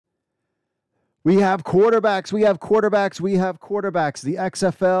We have quarterbacks. We have quarterbacks. We have quarterbacks. The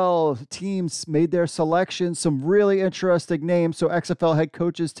XFL teams made their selections. Some really interesting names. So XFL head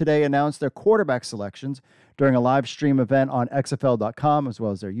coaches today announced their quarterback selections during a live stream event on XFL.com, as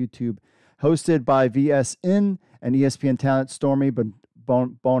well as their YouTube, hosted by VsIN and ESPN talent Stormy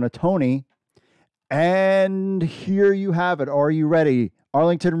Buonantony. And here you have it. Are you ready?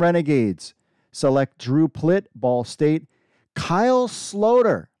 Arlington Renegades select Drew Plitt, Ball State. Kyle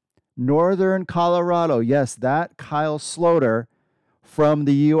Sloter, Northern Colorado. Yes, that Kyle Sloter from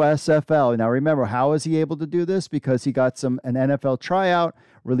the USFL. Now remember, how is he able to do this? Because he got an NFL tryout,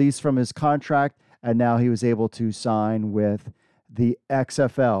 released from his contract, and now he was able to sign with the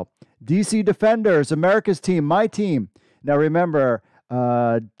XFL. DC Defenders, America's team, my team. Now remember,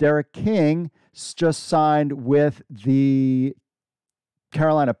 Derek King just signed with the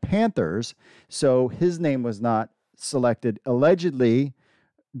Carolina Panthers, so his name was not selected. Allegedly,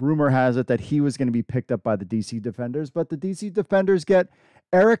 rumor has it that he was going to be picked up by the DC Defenders, but the DC Defenders get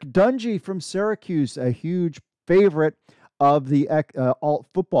Eric Dungey from Syracuse, a huge favorite of the alt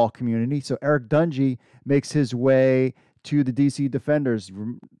football community. So Eric Dungey makes his way to the DC Defenders.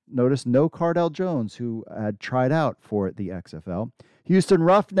 Notice no Cardell Jones, who had tried out for the XFL. Houston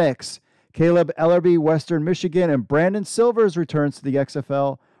Roughnecks, Kaleb, Eleby, Western Michigan, and Brandon Silvers returns to the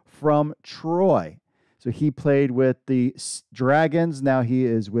XFL from Troy. So he played with the Dragons. Now he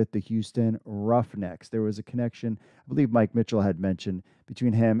is with the Houston Roughnecks. There was a connection, I believe Mike Mitchell had mentioned,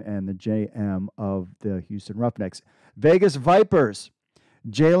 between him and the GM of the Houston Roughnecks. Vegas Vipers,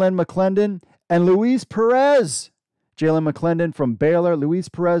 Jalan, McClendon, and Luis Perez. Jalan McClendon from Baylor, Luis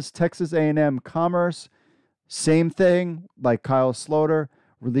Perez, Texas A&M-Commerce. Same thing like Kyle Sloter,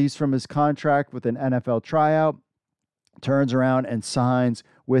 released from his contract with an NFL tryout, turns around and signs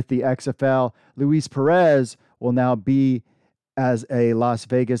with the XFL. Luis Perez will now be as a Las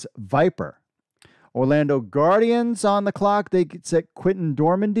Vegas Viper. Orlando Guardians on the clock. They set Quinten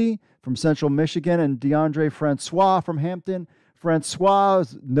Dormady from Central Michigan and DeOndre Francois from Hampton. Francois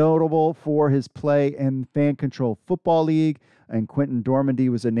is notable for his play in Fan Control Football League, and Quinten Dormady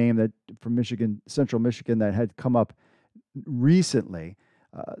was a name that from Michigan, Central Michigan, that had come up recently.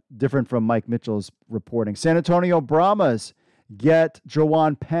 Different from Mike Mitchell's reporting. San Antonio Brahmas get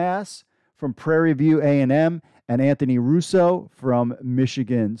Jawon Pass from Prairie View A&M and Anthony Russo from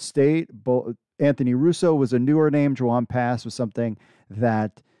Michigan State. Anthony Russo was a newer name. Jawon Pass was something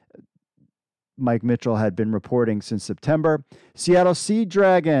that Mike Mitchell had been reporting since September. Seattle Sea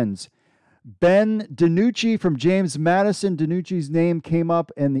Dragons, Ben DiNucci from James Madison. DiNucci's name came up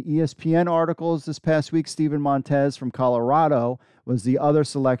in the ESPN articles this past week. Stephen Montez from Colorado was the other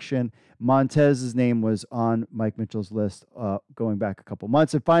selection. Montez's name was on Mike Mitchell's list going back a couple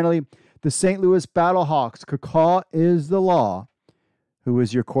months. And finally, the St. Louis Battlehawks. Cacaw is the law. Who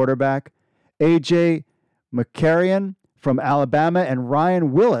is your quarterback? A.J. McCarron from Alabama and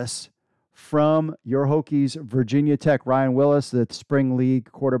Ryan Willis from your Hokies, Virginia Tech. Ryan Willis, the spring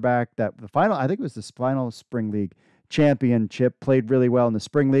league quarterback, I think it was the final spring league championship, played really well in the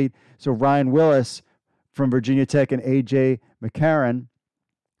spring league. So Ryan Willis from Virginia Tech and A.J. McCarron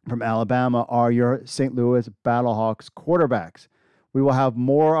from Alabama are your St. Louis Battlehawks quarterbacks. We will have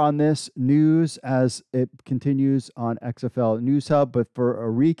more on this news as it continues on XFL News Hub, but for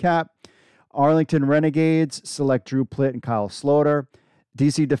a recap, Arlington Renegades select Drew Plitt and Kyle Sloter.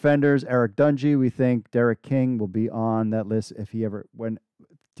 DC Defenders, Eric Dungey. We think Derek King will be on that list if he ever, when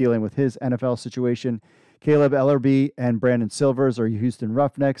dealing with his NFL situation. Kaleb, Eleby, and Brandon Silvers are Houston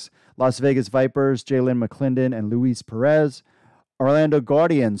Roughnecks. Las Vegas Vipers, Jalan McClendon and Luis Perez. Orlando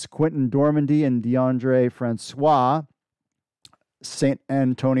Guardians, Quinten Dormady and DeOndre Francois. San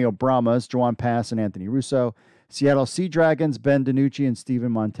Antonio Brahmas, Jawon Pass and Anthony Russo. Seattle Sea Dragons, Ben DiNucci and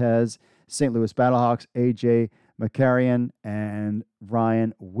Stephen Montez. St. Louis Battlehawks, A.J. McCarron and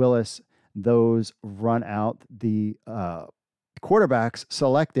Ryan Willis. Those run out the quarterbacks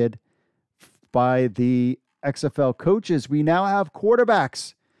selected by the XFL coaches. We now have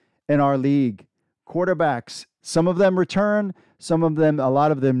quarterbacks in our league. Quarterbacks. Some of them return. Some of them, a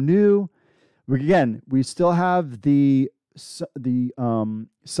lot of them new. Again, we still have the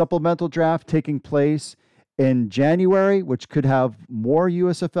supplemental draft taking place in January, which could have more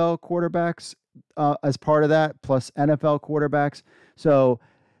USFL quarterbacks as part of that, plus NFL quarterbacks. So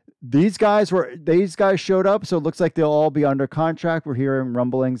these guys showed up, so it looks like they'll all be under contract. We're hearing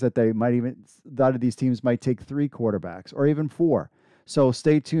rumblings that a lot of these teams might take 3 quarterbacks or even 4. So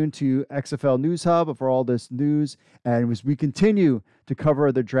stay tuned to XFL News Hub for all this news. And as we continue to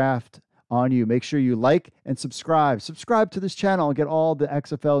cover the draft on you, make sure you like and subscribe. Subscribe to this channel and get all the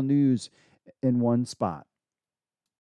XFL news in one spot.